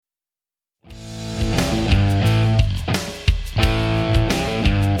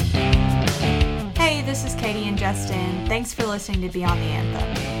Thanks for listening to Beyond the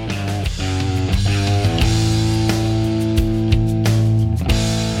Anthem.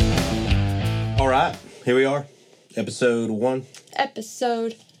 All right, here we are, episode 1.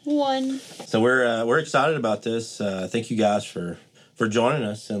 Episode 1. So we're excited about this. Thank you guys for joining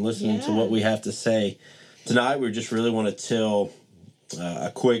us and listening to what we have to say. Tonight, we just really want to tell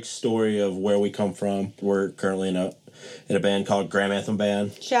a quick story of where we come from. We're currently in a band called Graham Anthem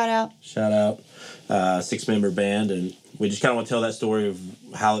Band. Shout out. 6-member band, and we just kind of want to tell that story of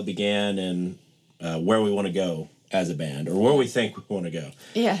how it began and where we want to go as a band, or where we think we want to go.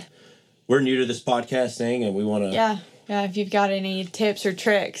 Yeah. We're new to this podcast thing, and we want to... Yeah, if you've got any tips or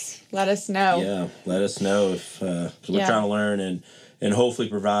tricks, let us know. Yeah, let us know if... 'cause we're trying to learn and hopefully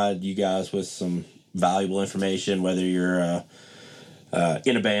provide you guys with some valuable information, whether you're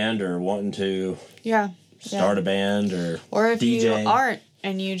in a band or wanting to start a band or if DJ. You aren't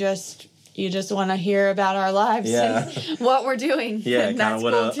and you just want to hear about our lives and what we're doing. Yeah, kind of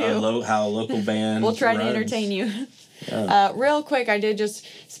what how a local band we'll try runs. to entertain you. Yeah. Real quick, I did just,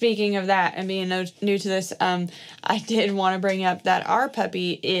 speaking of that and being new to this, I did want to bring up that our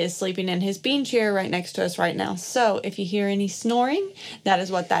puppy is sleeping in his bean chair right next to us right now. So if you hear any snoring, that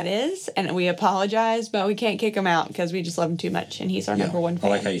is what that is. And we apologize, but we can't kick him out because we just love him too much. And he's our number one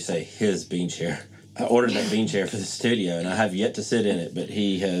fan. I like how you say his bean chair. I ordered that bean chair for the studio, and I have yet to sit in it, but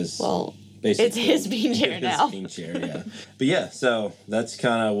he has... Well, it's his bean chair now. His bean chair, yeah. But yeah, so that's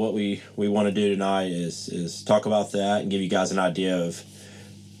kind of what we want to do tonight is talk about that and give you guys an idea of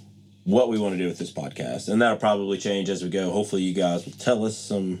what we want to do with this podcast. And that'll probably change as we go. Hopefully you guys will tell us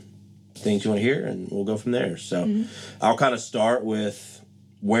some things you want to hear, and we'll go from there. So I'll kind of start with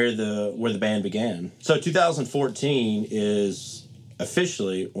where the band began. So 2014 is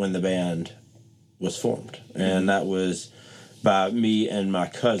officially when the band was formed. And that was by me and my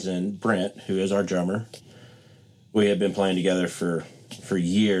cousin, Brent, who is our drummer. We had been playing together for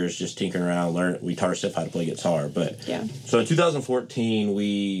years, just tinkering around, we taught ourselves how to play guitar. So in 2014,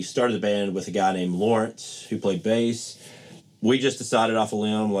 we started the band with a guy named Lawrence, who played bass. We just decided off a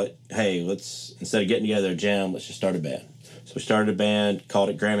limb, hey, let's, instead of getting together a jam, let's just start a band. So we started a band, called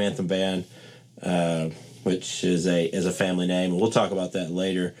it Graham Anthem Band, which is a family name, and we'll talk about that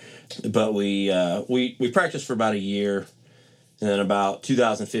later. But we practiced for about a year. And then about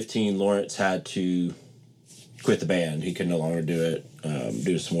 2015, Lawrence had to quit the band. He could no longer do it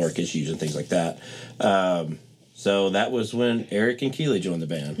due to some work issues and things like that. So that was when Eric and Keely joined the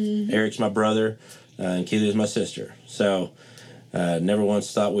band. Mm-hmm. Eric's my brother, and Keely is my sister. So never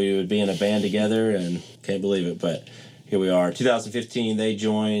once thought we would be in a band together, and can't believe it. But here we are. 2015, they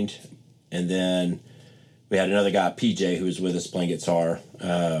joined, and then we had another guy, PJ, who was with us playing guitar,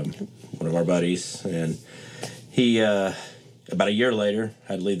 one of our buddies. And he... about a year later,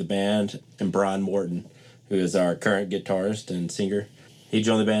 had to leave the band, and Brian Morton, who is our current guitarist and singer, he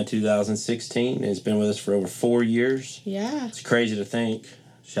joined the band in 2016, and he's been with us for over 4 years. Yeah. It's crazy to think.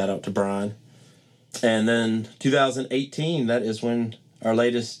 Shout out to Brian. And then 2018, that is when our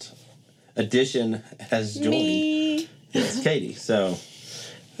latest addition has joined. Me. It's Katie. So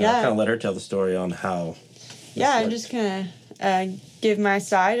I'll kind of let her tell the story on how... I'm just going to... give my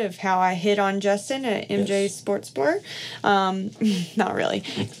side of how I hit on Justin at MJ's Sports Bar. Not really.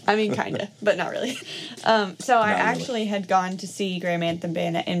 I mean, kind of, but not really. So I actually had gone to see Graham Anthem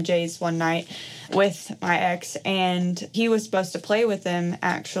Band at MJ's one night with my ex, and he was supposed to play with them,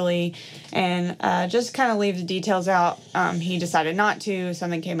 actually, and just kind of leave the details out. He decided not to.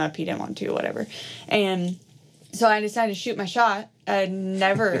 Something came up. He didn't want to, whatever. And so I decided to shoot my shot. I'd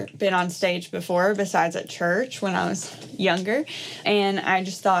never been on stage before besides at church when I was younger. And I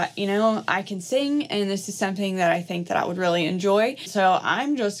just thought, I can sing, and this is something that I think that I would really enjoy. So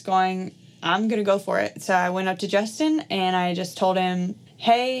I'm going to go for it. So I went up to Justin, and I just told him,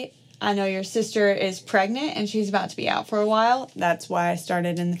 hey, I know your sister is pregnant, and she's about to be out for a while. That's why I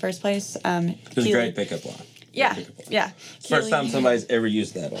started in the first place. It was a great pickup line. Yeah. First time somebody's ever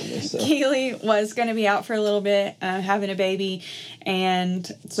used that on me. So. Keely was going to be out for a little bit, having a baby, and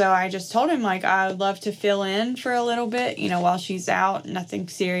so I just told him, I would love to fill in for a little bit, while she's out. Nothing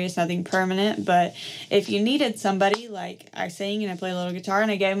serious, nothing permanent, but if you needed somebody, I sing and I play a little guitar, and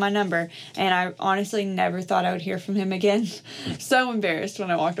I gave him my number, and I honestly never thought I would hear from him again. So embarrassed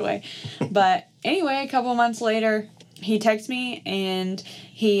when I walked away. But anyway, a couple months later, he texted me, and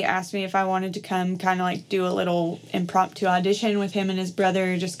he asked me if I wanted to come kind of do a little impromptu audition with him and his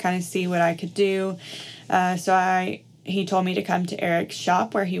brother, just kind of see what I could do. He told me to come to Eric's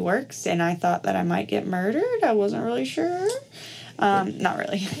shop where he works, and I thought that I might get murdered. I wasn't really sure. Not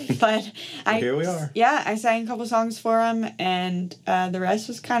really, but Here we are. Yeah, I sang a couple songs for him, and the rest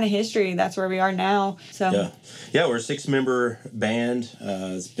was kind of history. That's where we are now. So we're a 6-member band.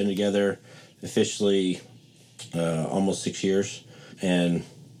 It's been together officially almost 6 years, and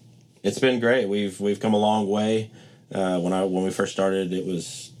it's been great. We've come a long way. When we first started, it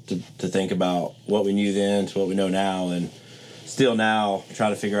was to think about what we knew then to what we know now, and still now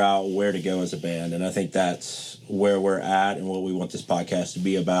trying to figure out where to go as a band. And I think that's where we're at and what we want this podcast to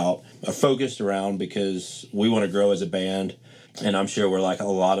be about, focused around, because we want to grow as a band. And I'm sure we're like a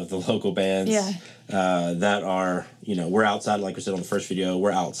lot of the local bands that are, we're outside, like we said on the first video,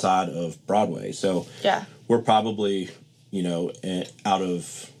 we're outside of Broadway. So we're probably, out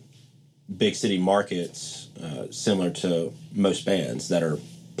of big city markets, similar to most bands that are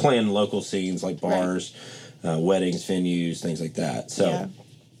playing local scenes like bars, weddings, venues, things like that.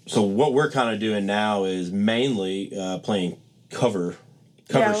 So what we're kind of doing now is mainly playing cover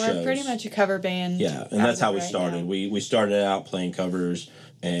shows. We're pretty much a cover band. Yeah, and that's how we started. We started out playing covers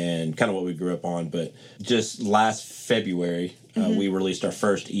and kind of what we grew up on. But just last February, we released our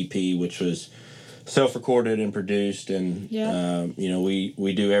first EP, which was self-recorded and produced. And,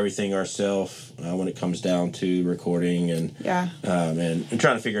 we do everything ourselves when it comes down to recording and trying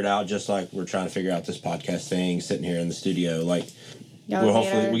to figure it out, just like we're trying to figure out this podcast thing, sitting here in the studio. Like,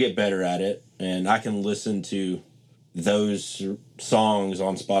 hopefully we get better at it, and I can listen to those songs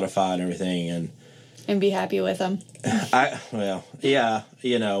on Spotify and everything and be happy with them.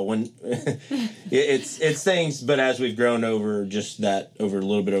 When it's things, but as we've grown over a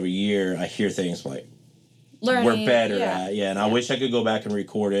little bit over a year, I hear things like we're better at, and I wish I could go back and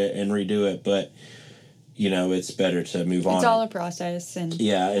record it and redo it, but it's better to move on. It's all a process, and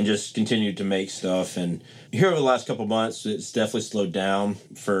just continue to make stuff. And here over the last couple months, it's definitely slowed down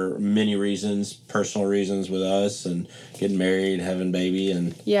for many reasons, personal reasons with us, and getting married, having a baby,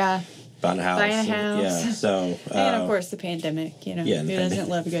 and buying a house. So and of course the pandemic. Who doesn't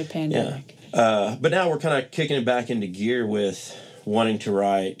love a good pandemic? But now we're kind of kicking it back into gear with wanting to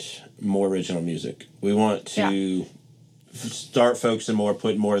write more original music. We want to start focusing more,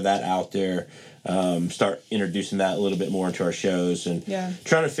 putting more of that out there. Start introducing that a little bit more into our shows, and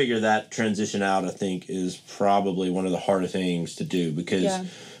trying to figure that transition out, I think, is probably one of the harder things to do, because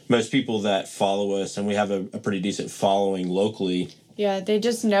most people that follow us, and we have a pretty decent following locally, they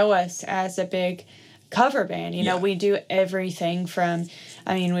just know us as a big cover band. We do everything from,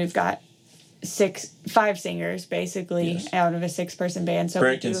 we've got 5 singers basically out of a 6-person band. So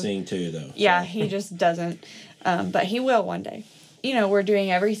Brent can sing too, though. Yeah, he just doesn't, but he will one day. We're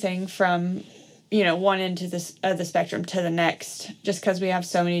doing everything from one end of the spectrum to the next, just because we have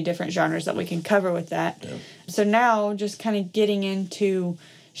so many different genres that we can cover with that. Yeah. So now just kind of getting into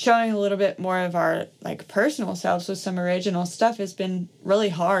showing a little bit more of our personal selves with some original stuff has been really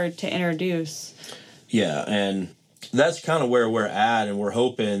hard to introduce. Yeah, and that's kind of where we're at, and we're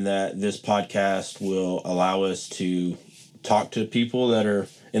hoping that this podcast will allow us to talk to people that are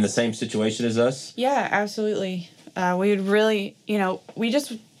in the same situation as us. Yeah, absolutely. We would really, we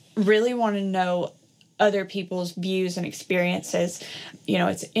just really want to know other people's views and experiences.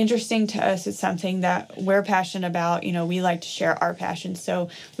 It's interesting to us. It's something that we're passionate about. We like to share our passion, so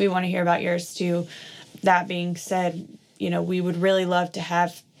we want to hear about yours too. That being said, we would really love to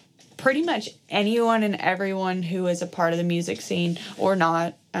have pretty much anyone and everyone who is a part of the music scene or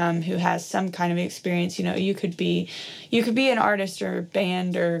not, who has some kind of experience. You could be an artist or a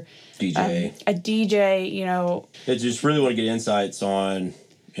band or DJ. A DJ, I just really want to get insights on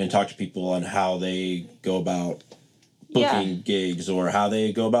and talk to people on how they go about booking gigs, or how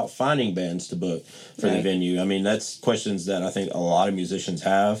they go about finding bands to book for the venue. That's questions that I think a lot of musicians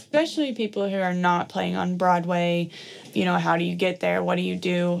have. Especially people who are not playing on Broadway. How do you get there? What do you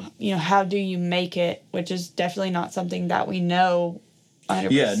do? How do you make it? Which is definitely not something that we know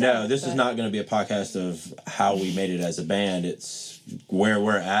 100%. Yeah, no, this is not going to be a podcast of how we made it as a band. It's where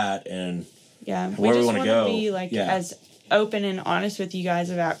we're at and where we want to go. We just want to be as open and honest with you guys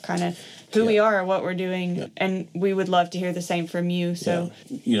about kind of who we are, what we're doing, and we would love to hear the same from you. So,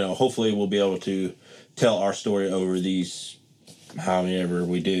 hopefully we'll be able to tell our story over these, however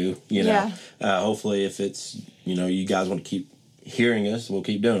we do. Hopefully if it's you guys want to keep hearing us, we'll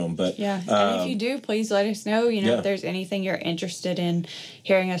keep doing them. But and if you do, please let us know. If there's anything you're interested in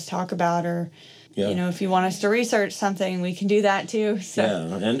hearing us talk about, or if you want us to research something, we can do that too. So.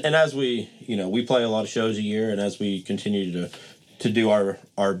 Yeah, and as we we play a lot of shows a year, and as we continue to do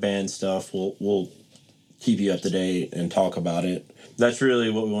our band stuff, we'll keep you up to date and talk about it. That's really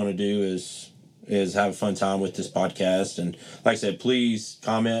what we want to do is have a fun time with this podcast. And like I said, please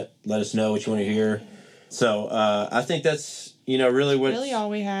comment, let us know what you want to hear. So I think that's really what's... Really all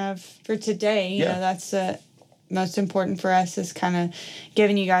we have for today. Yeah. That's most important for us is kind of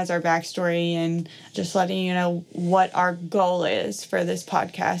giving you guys our backstory and just letting you know what our goal is for this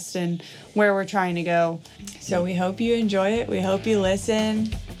podcast and where we're trying to go. So we hope you enjoy it. We hope you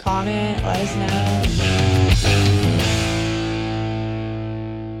listen, comment, let us know.